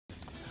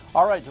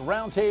All right, so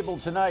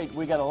roundtable tonight.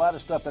 We got a lot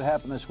of stuff that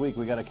happened this week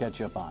we got to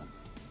catch up on.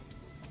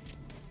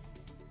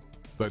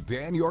 The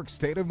Dan Yorke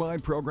State of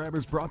Mind program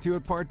is brought to you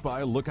in part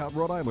by Lookout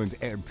Rhode Island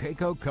and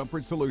Takeo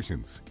Comfort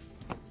Solutions.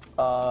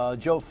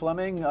 Joe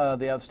Fleming,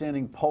 the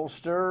outstanding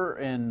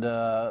pollster, and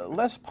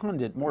less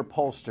pundit, more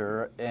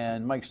pollster,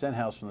 and Mike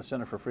Stenhouse from the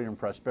Center for Freedom and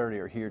Prosperity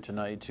are here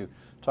tonight to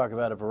talk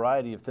about a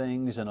variety of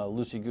things in a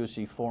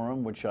loosey-goosey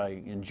forum, which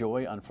I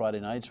enjoy on Friday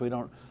nights. We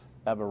don't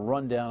have a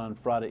rundown on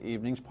Friday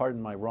evenings.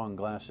 Pardon my wrong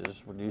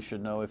glasses. You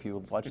should know if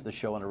you watch the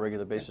show on a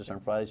regular basis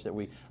on Fridays that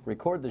we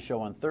record the show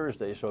on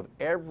Thursday. So if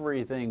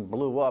everything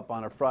blew up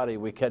on a Friday,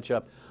 we catch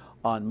up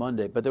on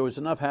Monday. But there was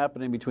enough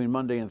happening between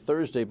Monday and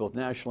Thursday, both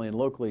nationally and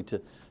locally, to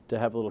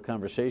have a little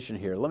conversation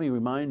here. Let me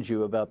remind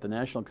you about the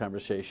national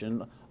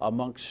conversation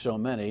amongst so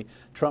many.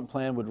 Trump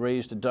plan would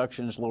raise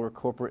deductions, lower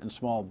corporate and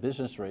small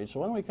business rates. So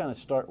why don't we kind of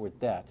start with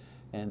that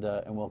and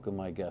welcome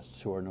my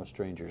guests, who are no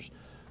strangers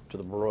to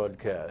the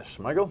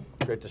broadcast. Michael,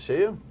 great to see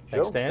you.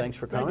 Thanks, Joe, Dan. thanks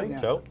for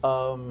coming. Joe.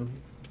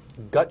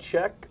 Gut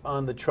check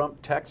on the Trump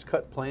tax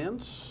cut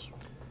plans?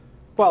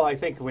 Well, I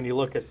think when you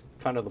look at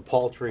kind of the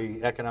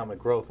paltry economic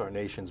growth our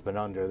nation's been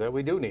under, that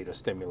we do need a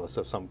stimulus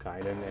of some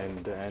kind,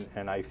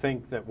 and I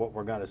think that what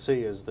we're going to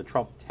see is the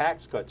Trump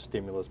tax cut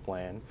stimulus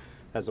plan,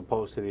 as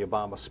opposed to the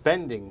Obama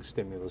spending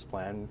stimulus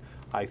plan,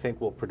 I think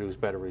will produce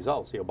better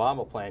results. The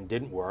Obama plan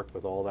didn't work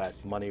with all that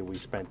money we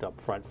spent up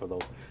front for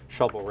those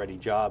shovel-ready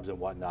jobs and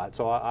whatnot.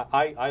 So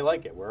I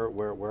like it.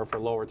 We're for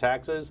lower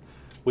taxes.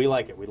 We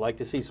like it. We'd like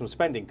to see some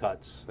spending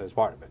cuts as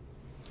part of it.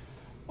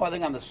 Well, I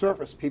think on the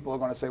surface, people are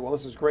going to say, well,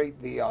 this is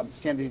great. The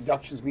standard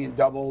deductions being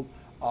doubled,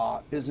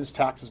 business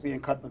taxes being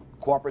cut with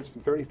corporates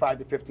from 35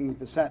 to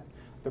 15%.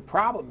 The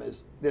problem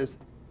is there's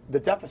the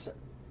deficit.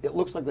 It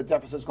looks like the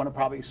deficit is going to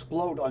probably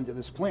explode under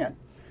this plan.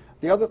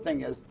 The other thing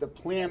is the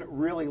plan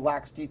really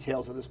lacks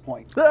details at this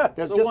point.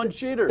 There's a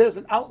one-sheeter. There's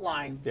an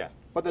outline, Yeah.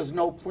 but there's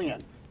no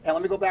plan. And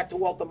let me go back to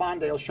Walter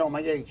Mondale, show my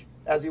age.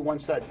 As he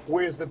once said,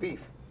 where's the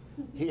beef?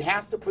 He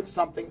has to put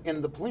something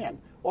in the plan.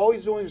 All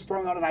he's doing is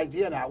throwing out an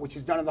idea now, which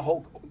he's done in the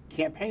whole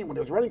campaign when he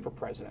was running for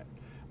president.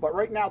 But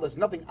right now, there's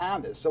nothing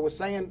on this. So we're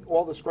saying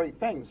all these great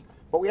things,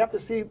 but we have to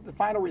see the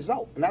final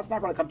result, and that's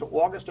not going to come to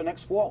August or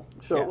next fall.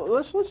 So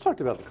let's talk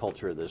about the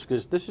culture of this,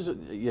 because this is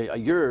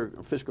you're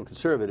a fiscal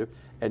conservative,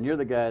 and you're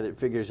the guy that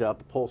figures out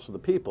the pulse of the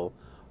people.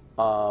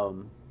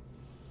 You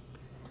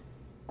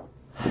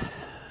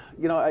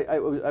know,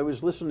 I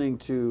was listening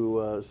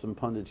to some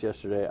pundits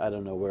yesterday. I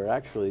don't know where,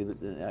 actually,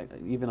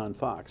 even on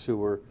Fox, who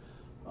were.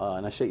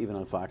 And I say even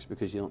on Fox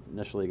because you don't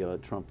necessarily get a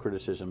Trump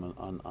criticism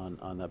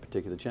on that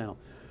particular channel.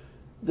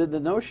 The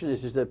notion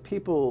is that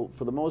people,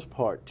 for the most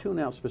part, tune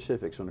out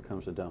specifics when it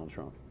comes to Donald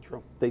Trump.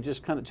 True. They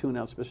just kind of tune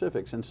out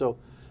specifics. And so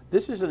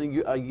this is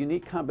a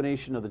unique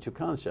combination of the two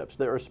concepts.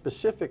 There are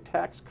specific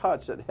tax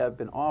cuts that have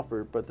been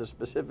offered, but the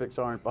specifics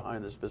aren't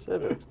behind the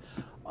specifics.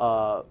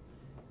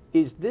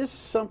 Is this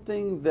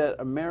something that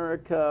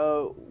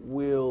America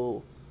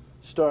will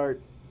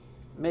start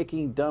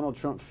making Donald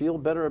Trump feel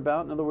better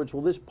about? In other words,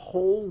 will this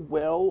poll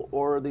well,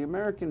 or are the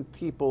American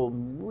people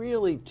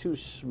really too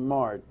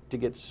smart to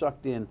get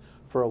sucked in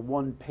for a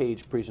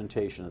one-page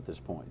presentation at this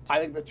point? I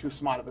think they're too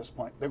smart at this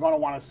point. They're going to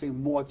want to see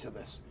more to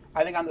this.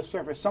 I think on the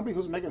surface, somebody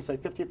who's making, say,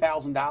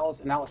 $50,000,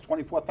 and now it's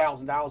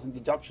 $24,000 in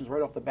deductions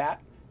right off the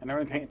bat, and they're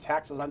only paying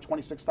taxes on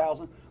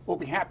 $26,000, will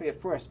be happy at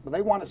first. But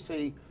they want to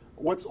see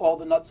what's all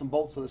the nuts and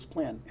bolts of this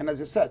plan. And as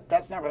I said,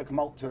 that's not going to come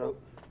out to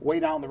way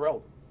down the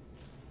road.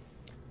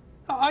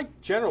 I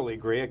generally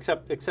agree,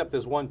 except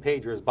this one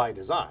pager is by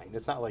design.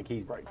 It's not like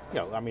he's, right. You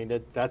know, I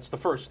mean, that's the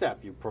first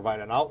step. You provide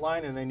an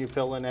outline and then you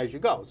fill in as you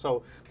go.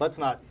 So let's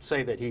not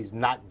say that he's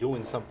not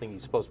doing something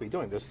he's supposed to be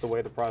doing. This is the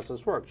way the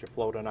process works. You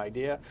float an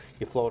idea,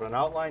 you float an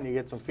outline, you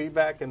get some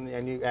feedback, and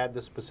you add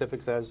the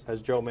specifics as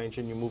Joe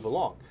mentioned, you move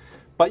along.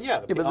 But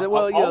ultimately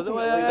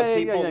the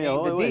people need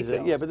the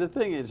details. Yeah, but the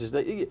thing is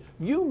that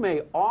you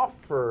may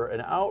offer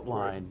an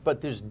outline, right,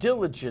 but there's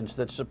diligence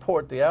that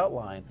support the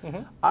outline.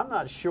 Mm-hmm. I'm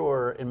not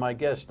sure, in my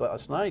guest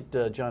last night,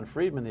 John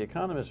Friedman, the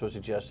economist, was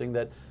suggesting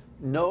that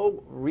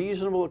no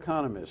reasonable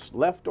economist,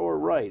 left or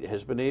right,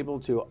 has been able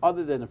to,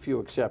 other than a few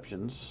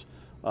exceptions,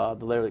 the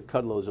Larry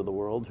Kudlows of the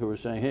world, who are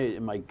saying, hey,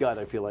 in my gut,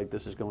 I feel like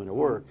this is going to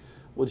work,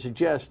 would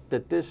suggest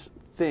that this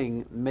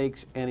thing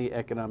makes any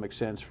economic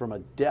sense from a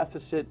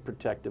deficit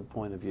protective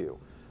point of view,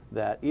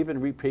 that even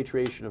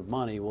repatriation of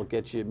money will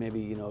get you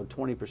maybe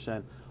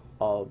 20%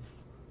 of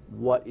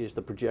what is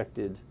the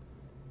projected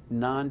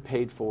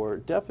non-paid for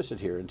deficit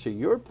here. And to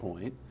your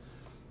point,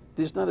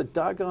 there's not a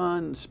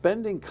doggone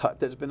spending cut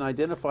that's been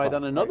identified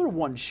on another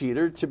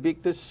one-sheeter to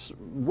make this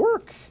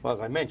work. Well, as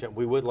I mentioned,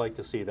 we would like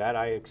to see that.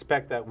 I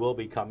expect that will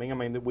be coming. I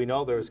mean, we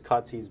know there's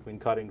cuts. He's been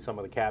cutting some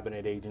of the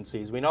cabinet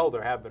agencies. We know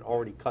there have been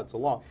already cuts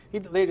along.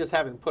 They just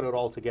haven't put it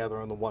all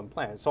together in the one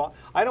plan. So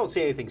I don't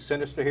see anything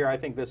sinister here. I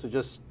think this is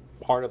just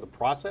part of the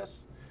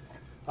process.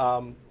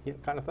 Kind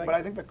of thing. But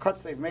I think the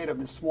cuts they've made have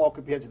been small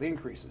compared to the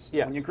increases.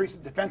 Yes. When you increase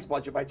the defense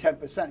budget by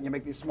 10% and you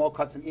make these small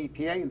cuts in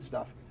EPA and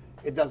stuff,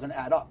 it doesn't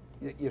add up.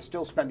 you're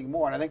still spending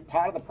more. And I think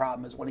part of the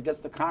problem is when it gets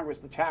to Congress,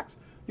 the tax,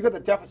 you got the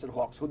deficit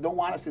hawks who don't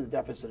want to see the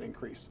deficit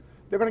increase.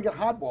 They're going to get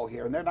hardball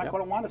here, and they're not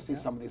going to want to see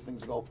some of these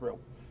things go through.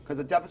 Because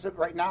the deficit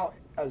right now,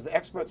 as the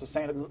experts are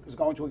saying, is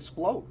going to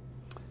explode.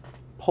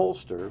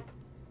 Pollster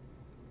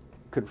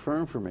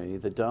confirmed for me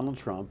that Donald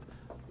Trump,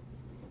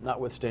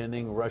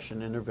 notwithstanding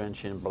Russian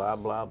intervention, blah,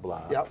 blah,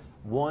 blah,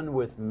 won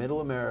with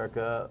middle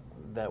America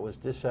that was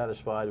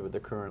dissatisfied with the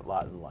current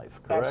lot in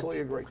life, correct?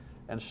 Absolutely agree.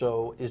 And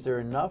so is there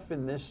enough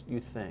in this, you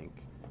think,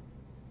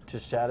 to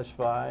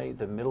satisfy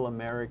the middle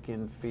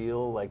American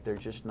feel like they're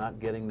just not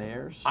getting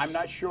theirs? I'm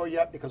not sure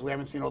yet because we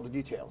haven't seen all the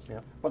details.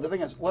 But the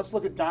thing is, let's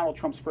look at Donald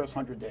Trump's first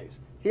 100 days.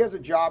 He has a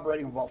job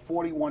rating of about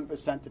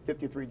 41% to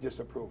 53%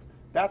 disapproved.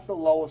 That's the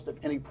lowest of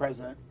any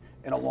president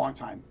in a long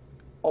time.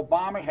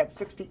 Obama had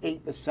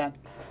 68%.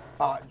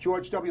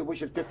 George W.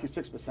 Bush had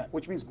 56%,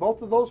 which means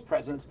both of those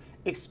presidents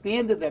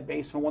expanded their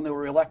base from when they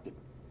were elected.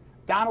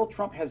 Donald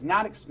Trump has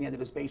not expanded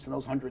his base in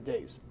those 100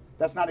 days.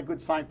 That's not a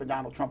good sign for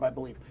Donald Trump, I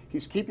believe.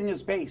 He's keeping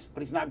his base,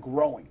 but he's not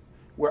growing.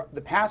 Where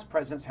the past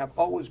presidents have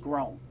always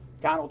grown,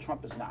 Donald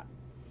Trump is not.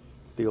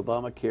 The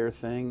Obamacare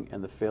thing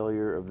and the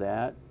failure of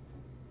that,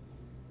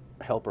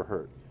 help or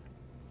hurt?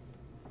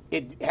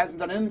 It hasn't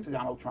done anything to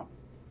Donald Trump.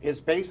 His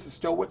base is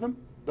still with him.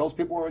 Those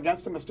people who are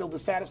against him are still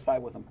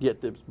dissatisfied with him. Yet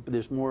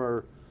there's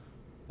more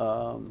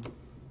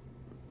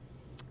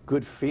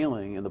good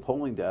feeling in the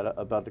polling data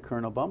about the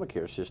current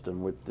Obamacare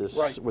system with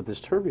this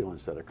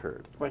turbulence that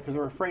occurred. Right, because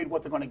they're afraid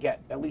what they're going to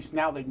get. At least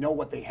now they know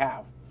what they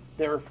have.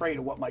 They're afraid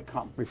of what might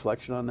come.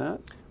 Reflection on that?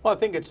 Well, I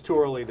think it's too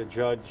early to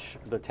judge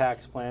the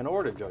tax plan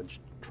or to judge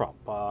Trump.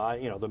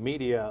 You know, the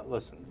media,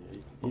 listen,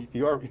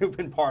 you've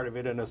been part of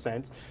it in a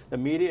sense. The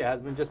media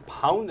has been just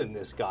pounding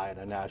this guy at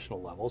a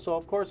national level. So,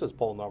 of course, his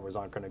poll numbers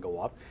aren't going to go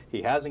up.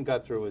 He hasn't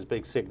got through his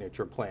big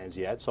signature plans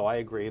yet. So I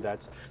agree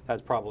that's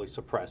probably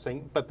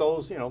suppressing. But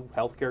those, you know,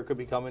 healthcare could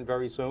be coming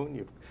very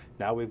soon.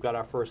 Now we've got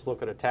our first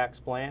look at a tax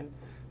plan.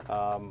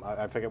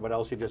 I forget what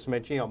else you just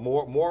mentioned. You know,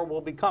 more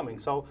will be coming.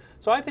 So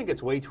I think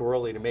it's way too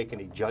early to make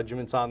any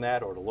judgments on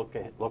that or to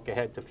look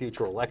ahead to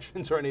future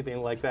elections or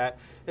anything like that.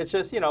 It's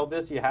just, you know,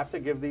 you have to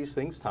give these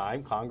things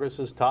time. Congress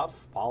is tough.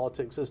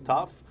 Politics is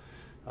tough.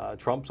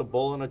 Trump's a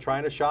bull in a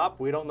china shop.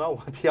 We don't know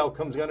what the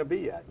outcome's going to be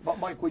yet. But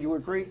Mike, would you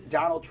agree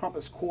Donald Trump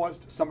has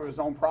caused some of his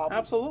own problems?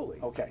 Absolutely.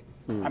 Okay.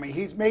 I mean,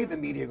 he's made the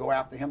media go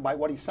after him by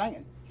what he's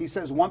saying. He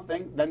says one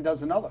thing, then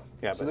does another.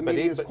 Yeah, so the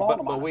media is calling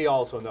him on it. But we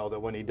also know that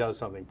when he does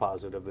something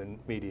positive, the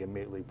media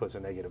immediately puts a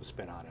negative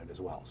spin on it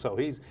as well. So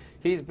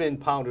he's been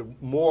pounded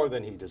more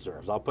than he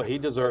deserves. He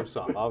deserves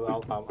some.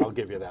 I'll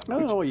give you that much. I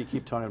don't know why you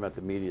keep talking about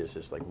the media as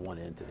just like one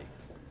entity.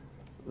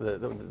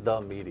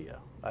 The media.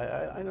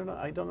 I don't know.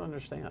 I don't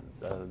understand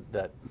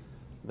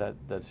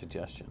that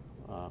suggestion.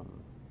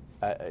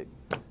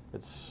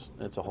 It's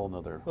a whole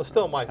nother. Well,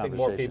 still, I think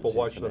more conversation, people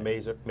watch seems to the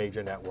me.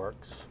 major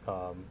networks,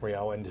 you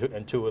know,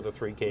 and 2 of the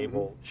 3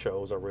 cable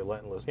shows are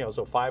relentless. You know,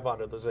 so 5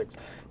 out of the 6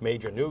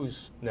 major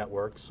news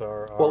networks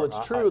are. Well, it's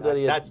true that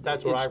he. That's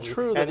what I read. It's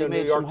true that he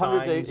made some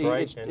 100-day.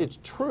 Right? It's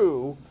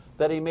true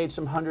that he made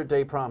some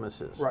 100-day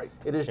promises. Right.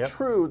 It is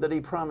true that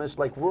he promised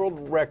like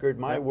world record,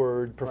 my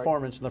word,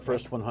 performance in the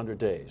first 100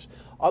 days.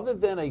 Other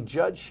than a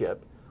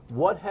judgeship,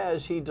 what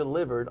has he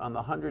delivered on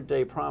the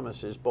 100-day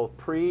promises, both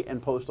pre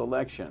and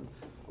post-election?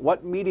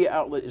 What media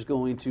outlet is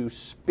going to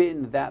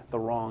spin that the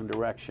wrong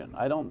direction?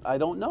 I don't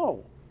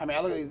know. I mean,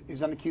 I look at he's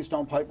done the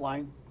Keystone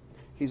Pipeline.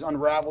 He's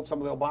unraveled some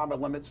of the Obama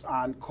limits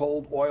on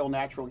coal, oil,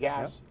 natural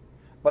gas.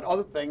 But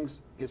other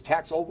things, his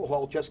tax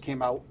overhaul just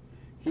came out.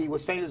 He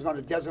was saying he's going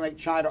to designate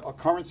China a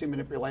currency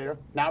manipulator.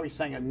 Now he's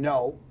saying a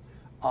no.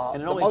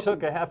 And it only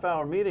took a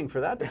half-hour meeting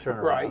for that to turn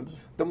around. Right.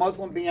 The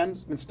Muslim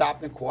ban's been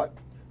stopped in court.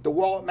 The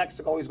wall at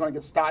Mexico, he's going to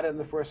get started in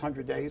the first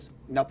 100 days.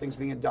 Nothing's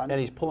being done. And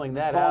he's pulling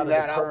that out of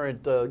the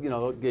current, you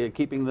know,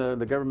 keeping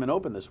the government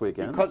open this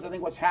weekend. Because I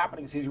think what's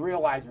happening is he's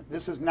realizing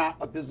this is not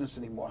a business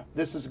anymore.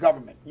 This is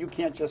government. You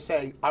can't just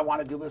say, I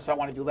want to do this, I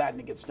want to do that, and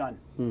it gets done.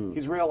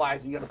 He's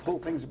realizing you got to pull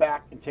things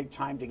back and take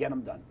time to get them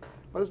done.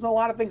 But there's been a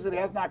lot of things that he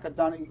has not got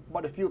done,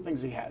 but a few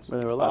things he has.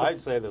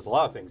 I'd say there's a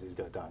lot of things he's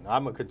got done.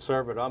 I'm a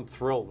conservative. I'm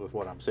thrilled with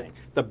what I'm seeing.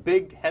 The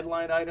big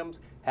headline items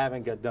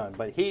haven't got done,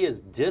 but he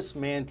is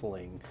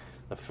dismantling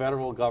the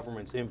federal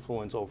government's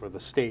influence over the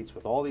states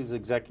with all these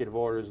executive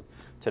orders.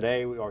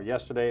 Today or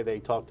yesterday they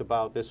talked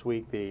about, this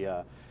week,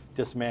 the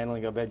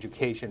dismantling of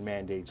education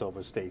mandates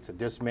over states, a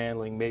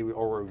dismantling maybe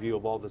or review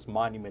of all this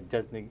monument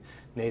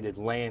designated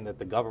land that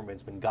the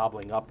government's been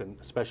gobbling up,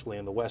 especially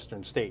in the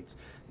western states,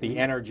 the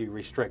energy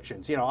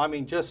restrictions. You know, I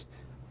mean, just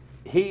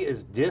he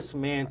is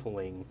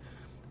dismantling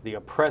the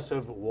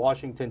oppressive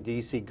Washington,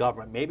 D.C.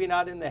 government, maybe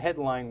not in the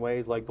headline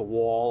ways like the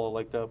wall or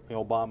like the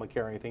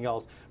Obamacare or anything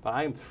else, but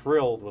I am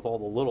thrilled with all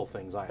the little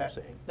things I am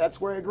seeing.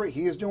 That's where I agree.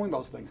 He is doing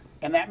those things,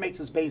 and that makes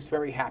his base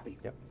very happy.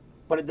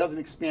 But it doesn't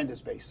expand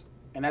his base,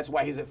 and that's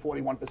why he's at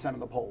 41% of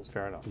the polls.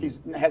 Fair enough. He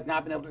has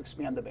not been able to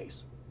expand the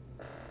base.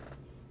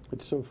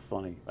 It's so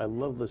funny. I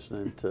love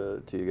listening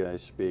to you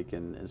guys speak,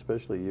 and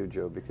especially you,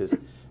 Joe, because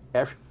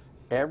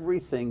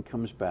everything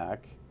comes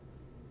back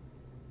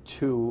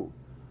to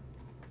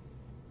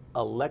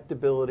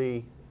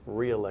Electability,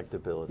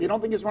 re-electability. You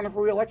don't think he's running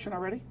for re-election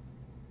already?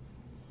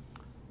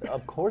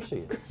 Of course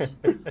he is.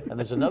 And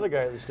there's another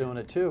guy that's doing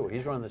it too.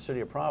 He's running the city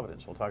of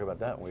Providence. We'll talk about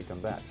that when we come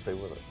back. Stay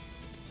with us.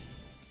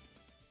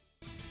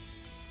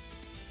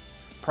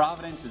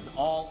 Providence is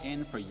all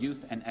in for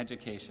youth and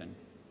education.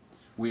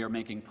 We are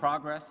making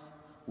progress,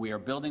 we are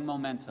building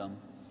momentum,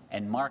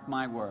 and mark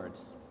my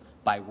words,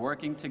 by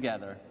working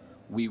together,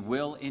 we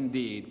will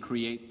indeed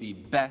create the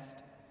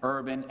best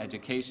urban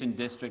education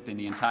district in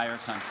the entire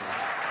country.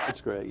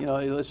 That's great. You know,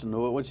 hey, listen,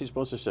 what's he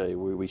supposed to say?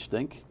 We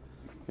stink?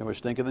 You know, we're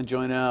stinking the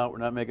joint out, we're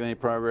not making any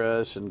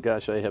progress, and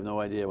gosh, I have no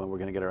idea when we're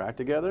going to get our act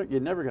together.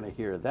 You're never going to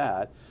hear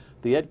that.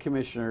 The Ed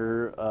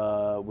Commissioner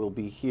will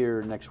be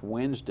here next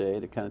Wednesday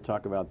to kind of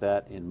talk about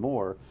that and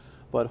more.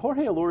 But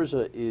Jorge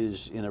Elorza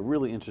is in a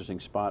really interesting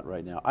spot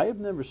right now. I have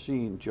never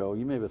seen, Joe,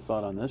 you may have a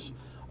thought on this,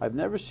 I've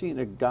never seen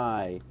a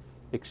guy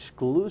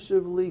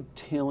exclusively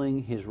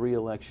tilling his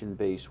re-election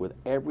base with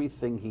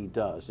everything he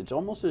does. It's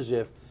almost as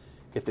if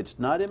it's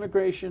not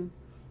immigration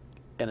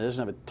and it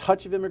doesn't have a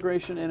touch of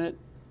immigration in it,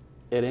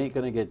 it ain't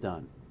going to get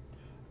done.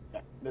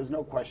 There's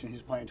no question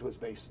he's playing to his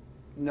base.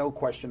 No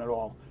question at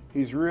all.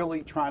 He's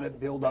really trying to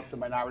build up the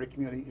minority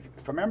community.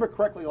 If I remember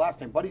correctly last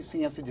time, Buddy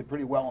Cianci did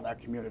pretty well in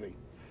that community.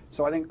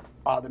 So I think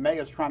the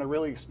mayor's trying to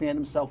really expand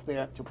himself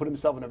there to put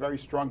himself in a very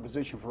strong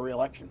position for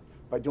re-election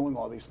by doing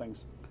all these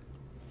things.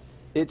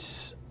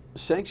 It's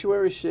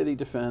sanctuary city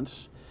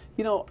defense.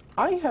 You know,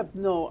 I don't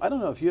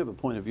know if you have a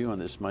point of view on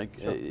this, Mike.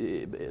 Sure.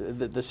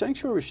 The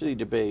sanctuary city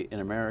debate in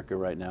America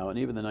right now, and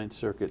even the Ninth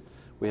Circuit,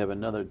 we have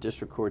another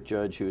district court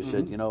judge who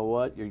said, you know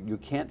what, you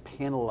can't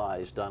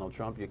penalize Donald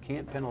Trump, you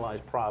can't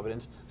penalize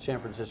Providence, San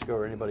Francisco,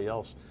 or anybody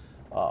else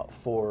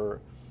for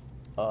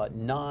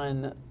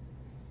non-subject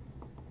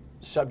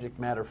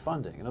matter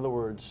funding. In other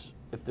words,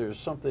 if there's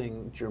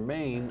something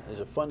germane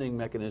as a funding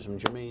mechanism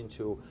germane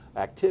to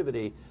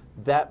activity,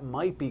 that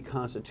might be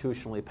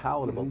constitutionally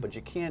palatable, but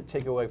you can't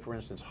take away, for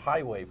instance,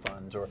 highway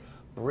funds or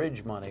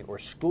bridge money or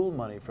school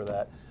money for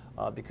that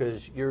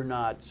because you're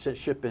not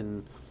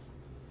shipping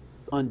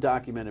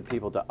undocumented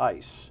people to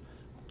ICE.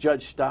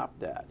 Judge stopped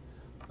that.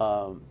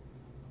 But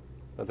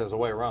there's a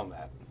way around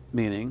that.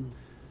 Meaning?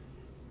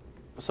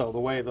 So the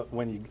way that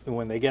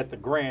when they get the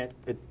grant,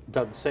 it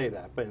doesn't say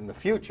that. But in the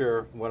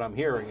future, what I'm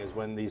hearing is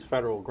when these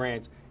federal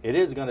grants, it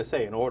is going to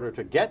say in order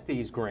to get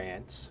these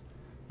grants,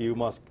 you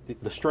must,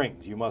 the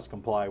strings, you must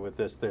comply with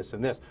this, this,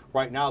 and this.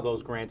 Right now,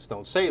 those grants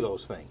don't say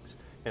those things.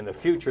 In the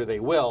future, they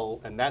will,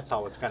 and that's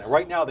how it's kind of.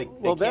 Right now, they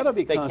well, that'll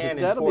be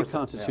enforce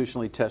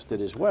constitutionally tested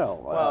as well.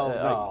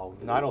 Well,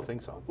 no, I don't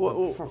think so.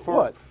 Well,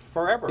 what?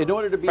 Forever. In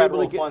order to be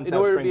federal able to funds get,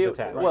 have strings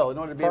attached. Well, in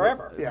order to be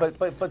forever. Able,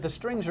 but the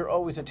strings are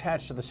always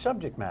attached to the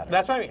subject matter.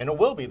 That's what I mean, and it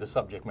will be the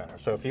subject matter.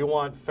 So if you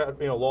want,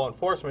 law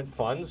enforcement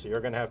funds,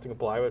 you're going to have to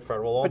comply with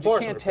federal law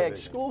enforcement. But you can't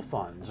tag school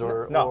funds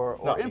or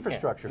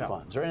infrastructure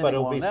funds or anything but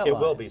along that line. line.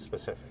 It will be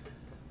specific.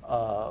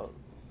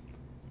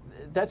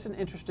 That's an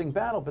interesting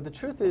battle, but the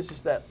truth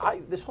is that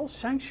this whole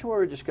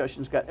sanctuary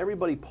discussion's got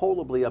everybody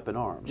polably up in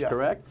arms,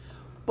 correct?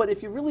 But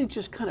if you really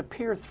just kind of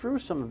peer through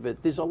some of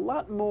it, there's a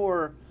lot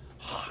more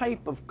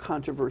hype of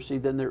controversy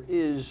than there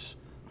is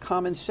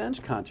common sense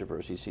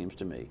controversy, seems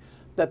to me.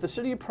 That the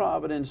city of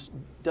Providence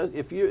does,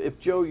 if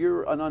Joe,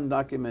 you're an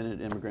undocumented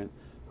immigrant,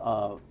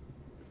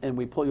 and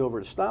we pull you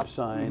over at a stop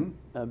sign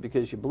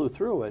because you blew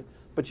through it,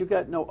 but you've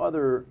got no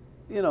other,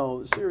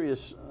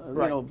 serious,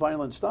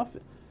 violent stuff.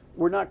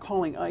 We're not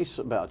calling ICE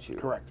about you.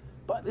 Correct.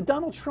 But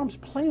Donald Trump's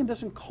plan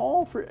doesn't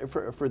call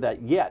for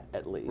that yet,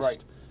 at least.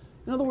 Right.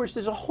 In other words,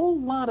 there's a whole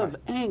lot of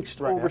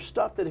angst over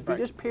stuff that if you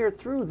just peer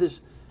through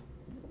this,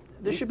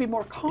 there should be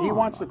more calm. He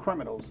wants the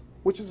criminals,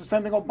 which is the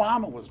same thing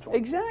Obama was doing.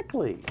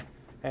 Exactly.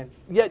 And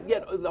yet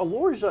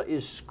Elorza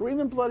is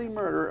screaming bloody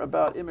murder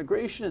about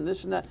immigration and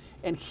this and that,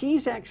 and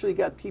he's actually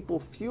got people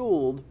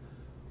fueled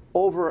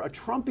over a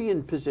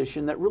Trumpian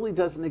position that really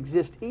doesn't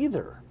exist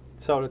either.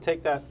 So to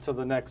take that to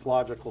the next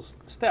logical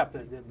step,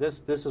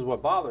 this is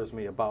what bothers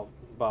me about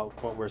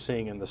what we're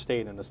seeing in the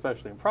state and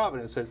especially in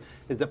Providence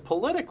is that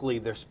politically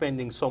they're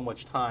spending so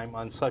much time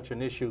on such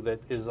an issue that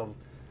is of,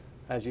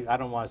 I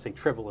don't want to say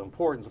trivial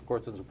importance, of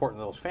course it's important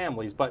to those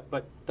families, but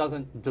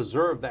doesn't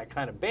deserve that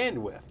kind of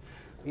bandwidth.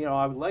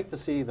 I would like to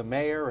see the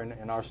mayor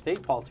and our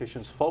state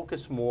politicians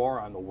focus more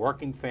on the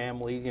working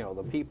families,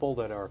 the people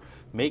that are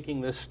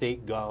making this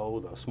state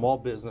go, the small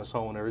business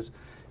owners.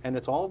 And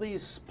it's all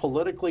these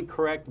politically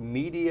correct,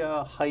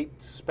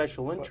 media-hyped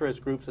special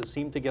interest groups that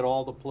seem to get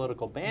all the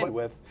political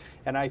bandwidth,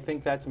 and I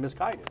think that's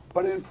misguided.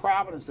 But in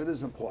Providence, it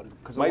is important.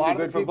 Because might be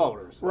good for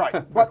voters. Right,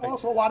 but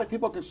also a lot of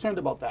people are concerned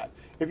about that.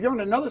 If you're in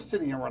another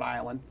city in Rhode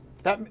Island,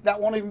 that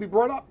won't even be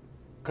brought up,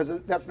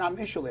 because that's not an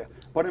issue there.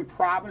 But in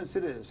Providence,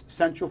 it is.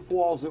 Central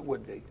Falls, it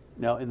would be.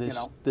 Now, in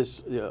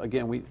this,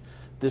 again,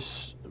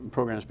 this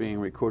program is being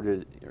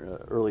recorded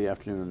early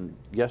afternoon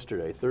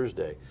yesterday,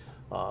 Thursday.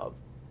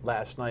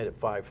 Last night at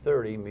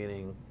 5:30,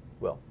 meaning,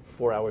 well,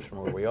 4 hours from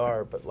where we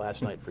are, but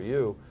last night for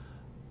you,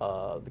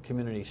 the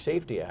Community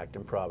Safety Act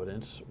in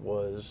Providence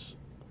was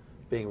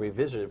being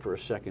revisited for a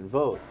second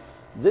vote.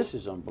 This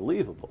is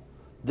unbelievable.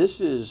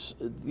 this is,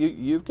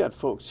 you've got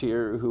folks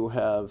here who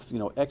have, you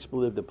know,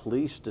 expletive the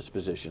police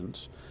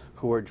dispositions,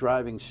 who are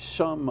driving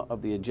some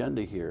of the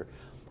agenda here.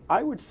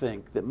 I would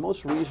think that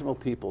most reasonable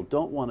people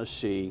don't want to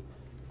see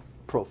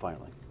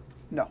profiling.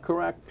 No.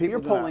 Correct? People Your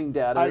do not. polling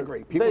data. I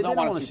agree. People they don't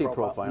don't want to see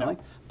profiling. No.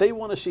 They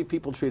want to see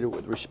people treated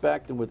with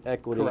respect and with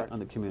equity Correct. on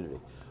the community.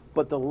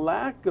 But the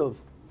lack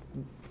of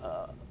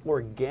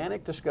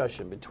organic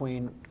discussion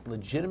between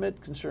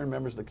legitimate concerned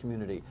members of the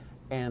community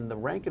and the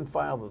rank and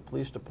file of the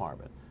police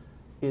department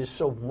is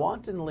so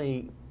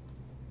wantonly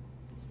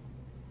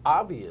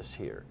obvious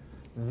here.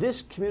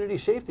 This Community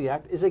Safety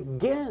Act is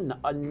again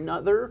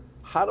another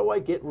how do I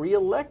get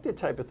reelected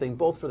type of thing,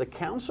 both for the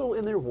council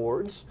in their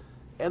wards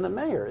and the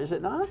mayor, is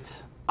it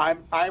not? I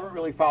haven't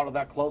really followed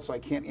that close, so I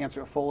can't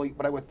answer it fully,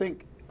 but I would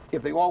think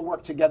if they all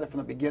worked together from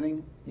the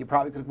beginning, you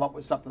probably could have come up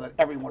with something that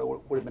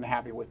everyone would have been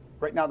happy with.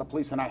 Right now, the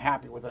police are not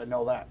happy with it, I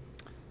know that.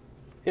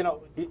 You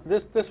know,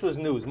 this was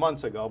news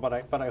months ago, but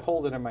I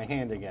hold it in my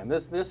hand again.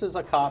 This is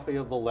a copy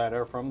of the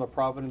letter from the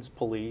Providence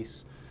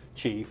Police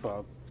Chief,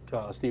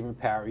 Stephen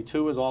Parry,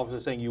 to his officer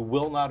saying you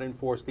will not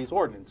enforce these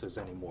ordinances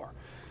anymore.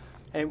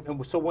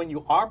 And so when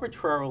you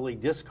arbitrarily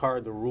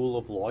discard the rule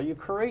of law, you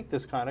create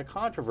this kind of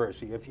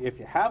controversy. If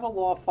you have a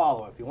law,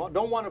 follow. If you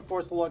don't want to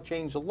enforce the law,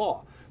 change the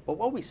law. But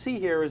what we see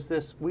here is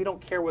this, we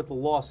don't care what the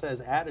law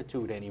says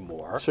attitude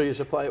anymore. So you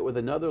supply it with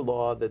another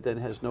law that then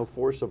has no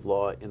force of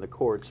law in the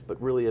courts,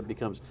 but really it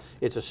becomes,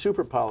 it's a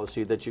super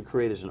policy that you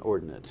create as an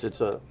ordinance.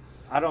 It's a...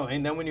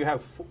 And then when you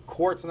have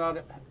courts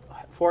not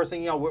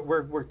forcing, you know,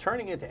 we're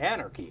turning into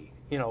anarchy.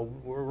 You know,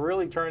 we're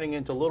really turning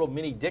into little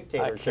mini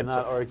dictatorships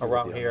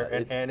around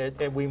here,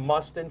 and we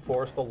must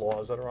enforce the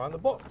laws that are on the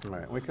book. All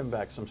right, when we come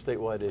back, some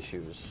statewide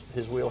issues.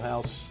 His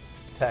wheelhouse,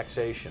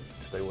 taxation.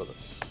 Stay with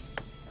us.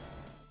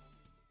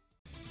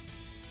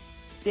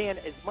 Dan,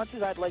 as much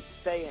as I'd like to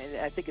say,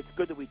 and I think it's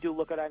good that we do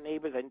look at our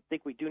neighbors, I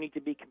think we do need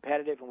to be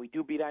competitive, and we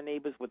do beat our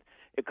neighbors when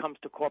it comes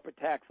to corporate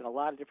tax and a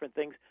lot of different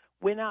things.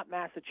 We're not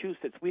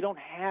Massachusetts. We don't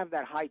have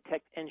that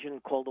high-tech engine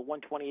called the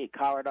 128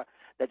 corridor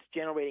that's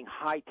generating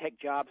high-tech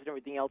jobs and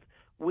everything else.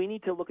 We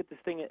need to look at this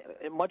thing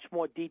in much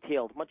more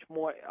detailed, much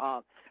more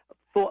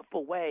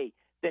thoughtful way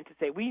than to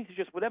say we need to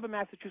just, whatever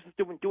Massachusetts is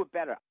doing, do it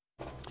better.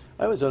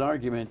 That was an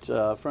argument,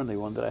 a friendly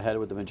one, that I had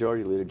with the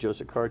Majority Leader,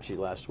 Joseph Carci,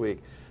 last week,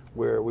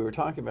 where we were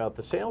talking about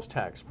the sales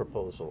tax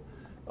proposal.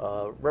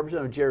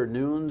 Representative Jared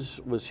Nunes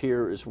was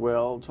here as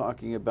well,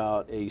 talking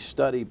about a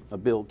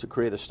bill to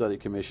create a study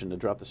commission to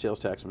drop the sales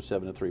tax from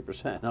 7% to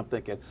 3%. And I'm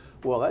thinking,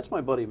 well, that's my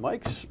buddy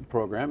Mike's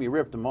program. You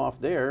ripped him off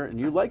there, and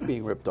you like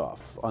being ripped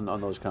off on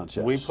those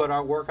concepts. We put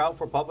our work out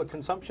for public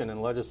consumption and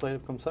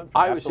legislative consumption.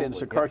 I was saying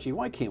to Carci,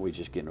 why can't we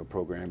just get into a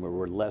program where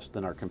we're less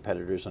than our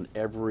competitors on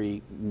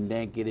every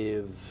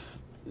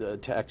negative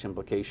tax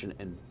implication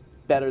and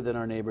better than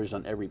our neighbors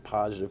on every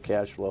positive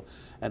cash flow?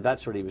 And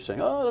that's what he was saying.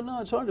 Oh,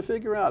 no, it's hard to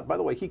figure out. By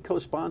the way, he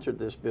co-sponsored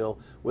this bill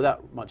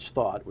without much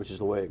thought, which is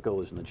the way it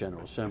goes in the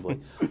General Assembly.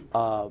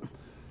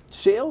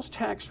 Sales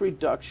tax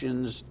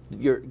reductions,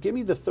 give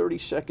me the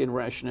 30-second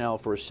rationale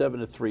for a 7%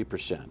 to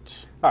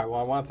 3%. All right, well,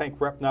 I want to thank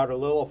Rep.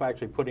 Nardelillo for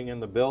actually putting in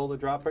the bill to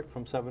drop it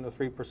from 7% to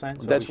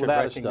 3%. So that's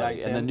without a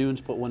study, and the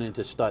Nunes put one in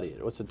to study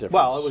it. What's the difference?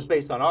 Well, it was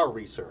based on our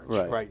research,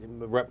 right?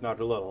 Rep.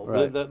 Nardelillo.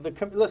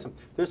 Right. Listen,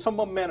 there's some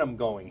momentum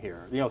going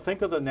here. You know,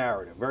 think of the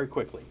narrative very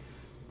quickly.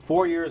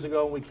 4 years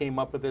ago, when we came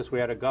up with this, we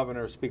had a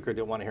governor, speaker,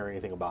 didn't want to hear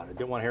anything about it.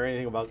 Didn't want to hear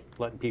anything about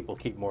letting people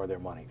keep more of their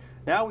money.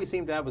 Now we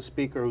seem to have a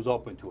speaker who's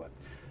open to it.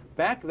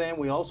 Back then,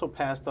 we also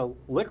passed a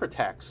liquor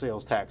tax,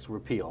 sales tax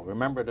repeal.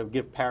 Remember, to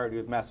give parity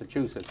with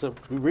Massachusetts. A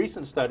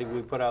recent study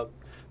we put out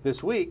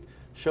this week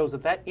shows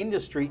that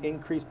industry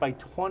increased by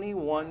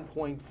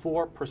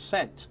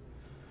 21.4%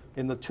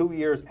 in the 2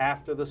 years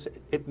after this.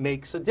 It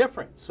makes a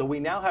difference. So we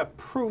now have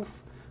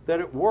proof that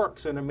it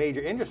works in a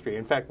major industry.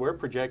 In fact, we're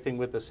projecting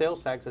with the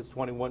sales tax at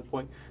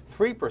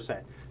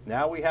 21.3%.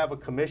 Now we have a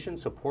commission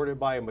supported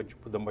by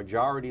the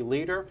majority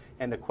leader,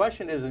 and the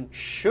question isn't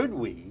should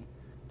we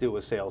do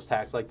a sales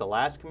tax like the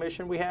last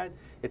commission we had,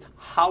 it's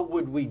how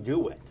would we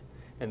do it?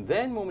 And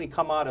then when we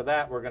come out of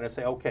that, we're going to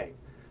say, okay,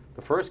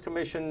 the first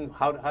commission,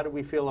 how do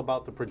we feel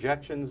about the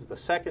projections? The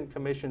second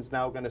commission's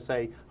now going to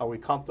say, are we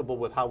comfortable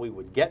with how we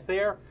would get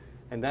there?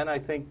 And then I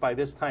think by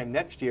this time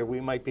next year, we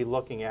might be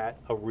looking at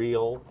a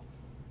real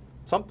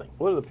something.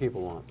 What do the people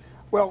want?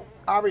 Well,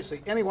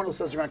 obviously, anyone who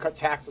says they're going to cut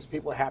taxes,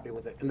 people are happy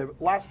with it. In the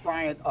last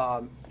Bryant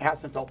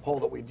Hassenfeld poll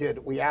that we did,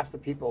 we asked the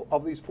people,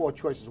 of these four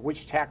choices,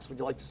 which tax would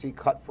you like to see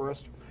cut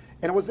first?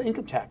 And it was the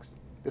income tax.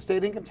 The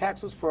state income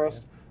tax was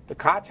first. The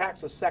car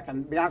tax was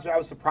second. To be honest with you, I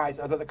was surprised.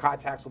 I thought the car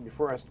tax would be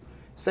first.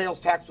 Sales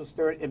tax was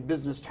third, and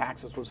business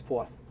taxes was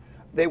fourth.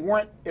 They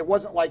weren't, it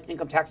wasn't like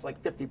income tax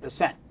like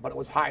 50%, but it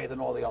was higher than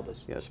all the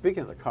others. Yeah,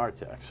 speaking of the car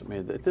tax, I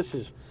mean, this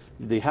is,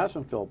 the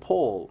Hassenfeld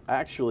poll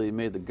actually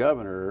made the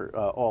governor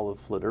all of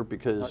flitter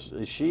because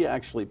she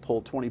actually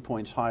pulled 20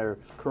 points higher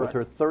with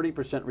her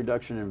 30%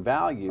 reduction in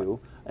value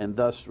and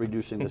thus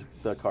reducing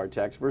the car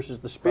tax versus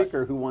the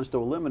speaker who wants to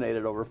eliminate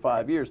it over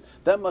 5 years.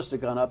 That must have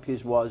gone up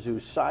his wazoo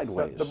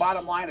sideways. The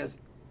bottom line is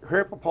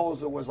Her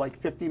proposal was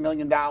like $50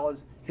 million.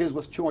 His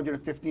was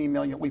 $215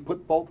 million. We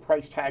put both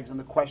price tags in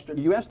the question.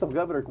 You asked the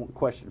governor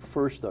question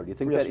first, though. Do you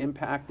think Yes. that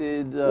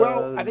impacted?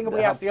 Well, I think if we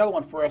asked the other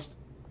one first,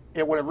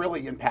 it would have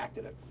really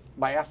impacted it.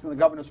 By asking the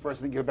governors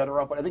first, I think you're better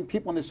off. But I think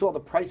people, when they saw the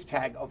price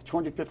tag of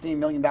 $215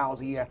 million a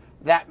year,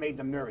 that made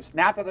them nervous.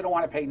 Not that they don't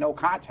want to pay no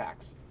car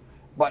tax,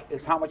 but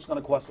it's how much it's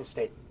going to cost the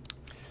state.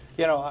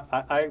 You know,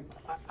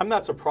 I'm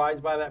not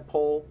surprised by that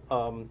poll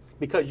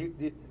because you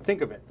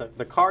think of it.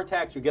 The car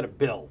tax, you get a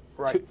bill,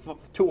 Right.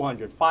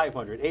 $200,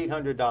 $500,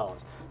 $800.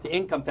 The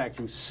income tax,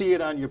 you see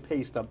it on your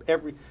pay stub.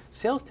 Every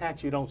sales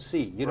tax, you don't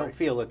see. You don't Right.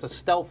 feel it's a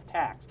stealth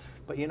tax.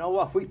 But you know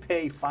what? We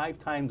pay 5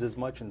 times as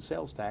much in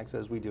sales tax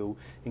as we do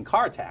in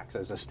car tax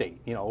as a state.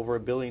 You know, over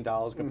 $1 billion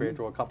compared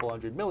to a couple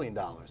 $100 million.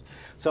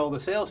 So the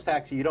sales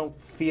tax, you don't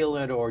feel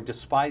it or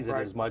despise it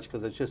Right. as much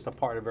because it's just a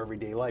part of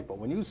everyday life. But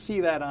when you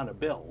see that on a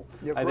bill,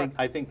 You're I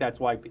correct. think that's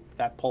why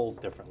that polls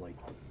differently.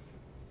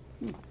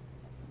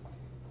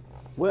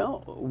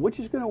 Well, which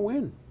is going to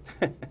win?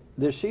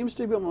 There seems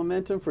to be a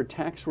momentum for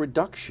tax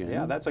reduction.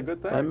 Yeah, that's a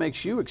good thing. That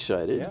makes you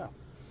excited. Yeah.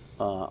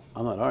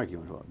 I'm not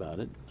arguing about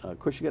it. Of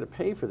course, you got to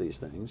pay for these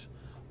things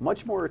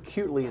much more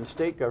acutely in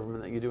state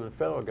government than you do in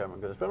federal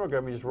government, because the federal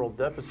government just roll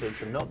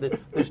deficits, and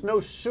there's no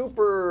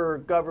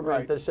super government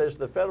Right. that says to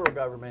the federal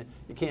government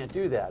you can't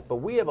do that. But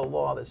we have a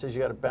law that says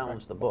you got to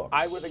balance the books.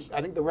 I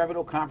think the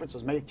revenue conference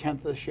is May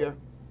 10th this year.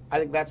 I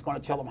think that's going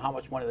to tell them how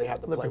much money they have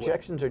to The play with.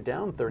 projections are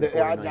down $30, They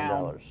are $40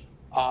 million.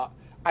 down.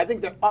 I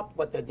think they're up,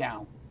 but they're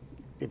down.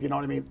 If you know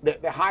what I mean.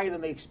 They're higher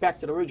than they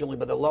expected originally,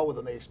 but they're lower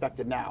than they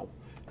expected now.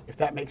 If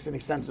that makes any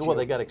sense to Well, you.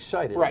 they got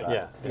excited. Right. About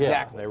Yeah, it.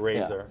 exactly. They raise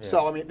Yeah. their. Yeah.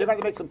 So, I mean, they're going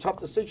to make some tough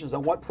decisions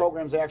on what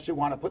programs they actually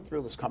want to put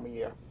through this coming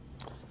year.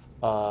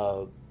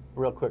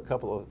 Real quick,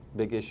 couple of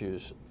big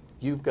issues.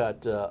 You've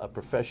got a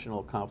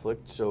professional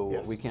conflict, so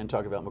Yes. we can't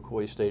talk about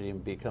McCoy Stadium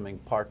becoming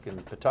Park in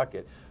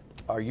Pawtucket.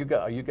 Are you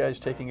guys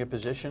taking a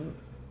position on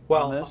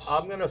Well, this?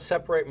 I'm going to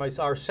separate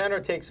myself. Our center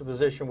takes a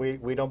position.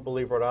 We don't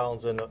believe Rhode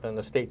Island's in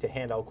the state to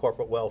hand out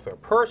corporate welfare.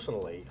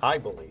 Personally, I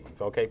believe,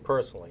 okay,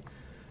 personally,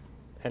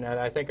 and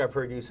I think I've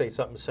heard you say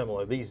something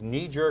similar. These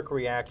knee-jerk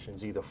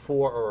reactions, either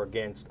for or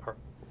against,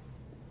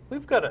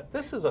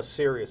 this is a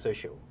serious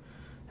issue.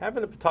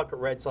 Having the Pawtucket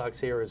Red Sox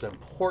here is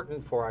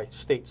important for our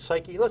state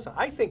psyche. Listen,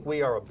 I think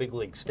we are a big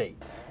league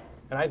state,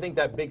 and I think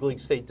that big league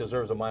state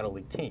deserves a minor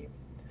league team.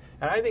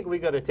 And I think we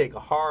got to take a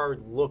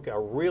hard look, a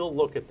real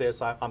look at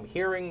this. I'm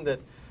hearing that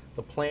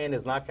the plan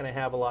is not going to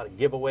have a lot of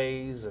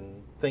giveaways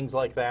and things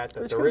like that.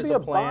 That It's there going is to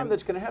be a plan. bond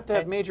that's going to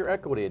have major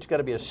equity. It's got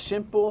to be a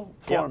simple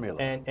formula.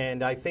 Yeah,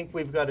 and I think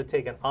we've got to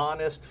take an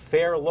honest,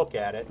 fair look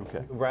at it,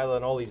 Okay. rather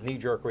than all these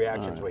knee-jerk All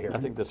reactions right. we hear. I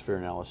think that's fair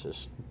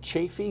analysis.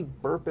 Chafee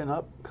burping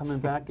up, coming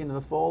back into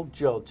the fold.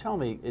 Joe, tell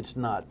me it's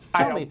not.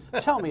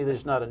 Tell me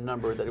there's not a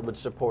number that would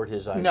support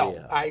his idea.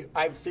 No,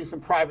 I've seen some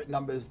private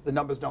numbers. The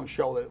numbers don't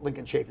show that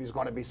Lincoln Chafee is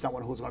going to be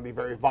someone who's going to be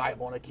very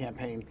viable in a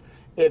campaign.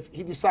 If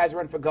he decides to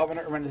run for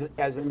governor or run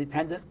as an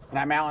independent, and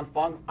I'm Alan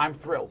Fung, I'm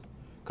thrilled.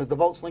 Because the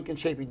votes Lincoln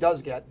Chafee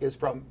does get is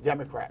from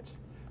Democrats.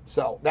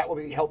 So that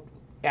would help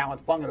Alan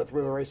Fung in a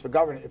three-way race for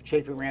governor if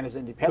Chafee ran as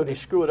Could independent. he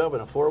screw it up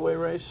in a four-way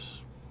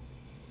race?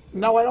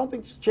 No, I don't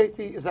think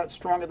Chafee is that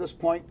strong at this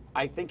point.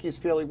 I think he's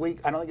fairly weak.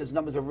 I don't think his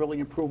numbers have really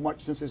improved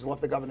much since he's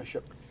left the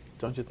governorship.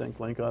 Don't you think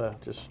Link ought to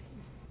just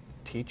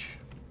teach?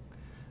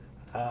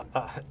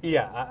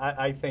 Yeah,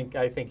 I think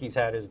he's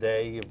had his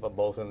day,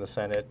 both in the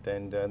Senate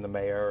and the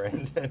mayor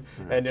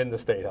and in the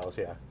State House.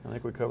 Yeah. I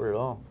think we covered it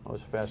all. That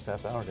was a fast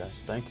half hour, guys.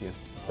 Thank you.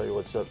 I'll tell you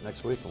what's up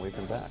next week when we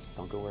come back.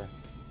 Don't go away.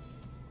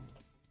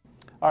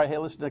 All right, hey,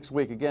 listen, next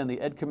week, again, the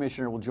Ed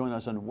Commissioner will join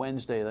us on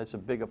Wednesday. That's a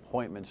big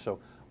appointment, so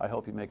I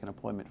hope you make an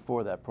appointment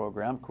for that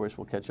program. Of course,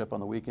 we'll catch up on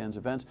the weekend's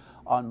events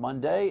on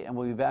Monday, and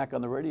we'll be back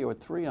on the radio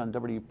at 3 on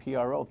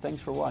WPRO.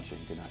 Thanks for watching.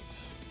 Good night.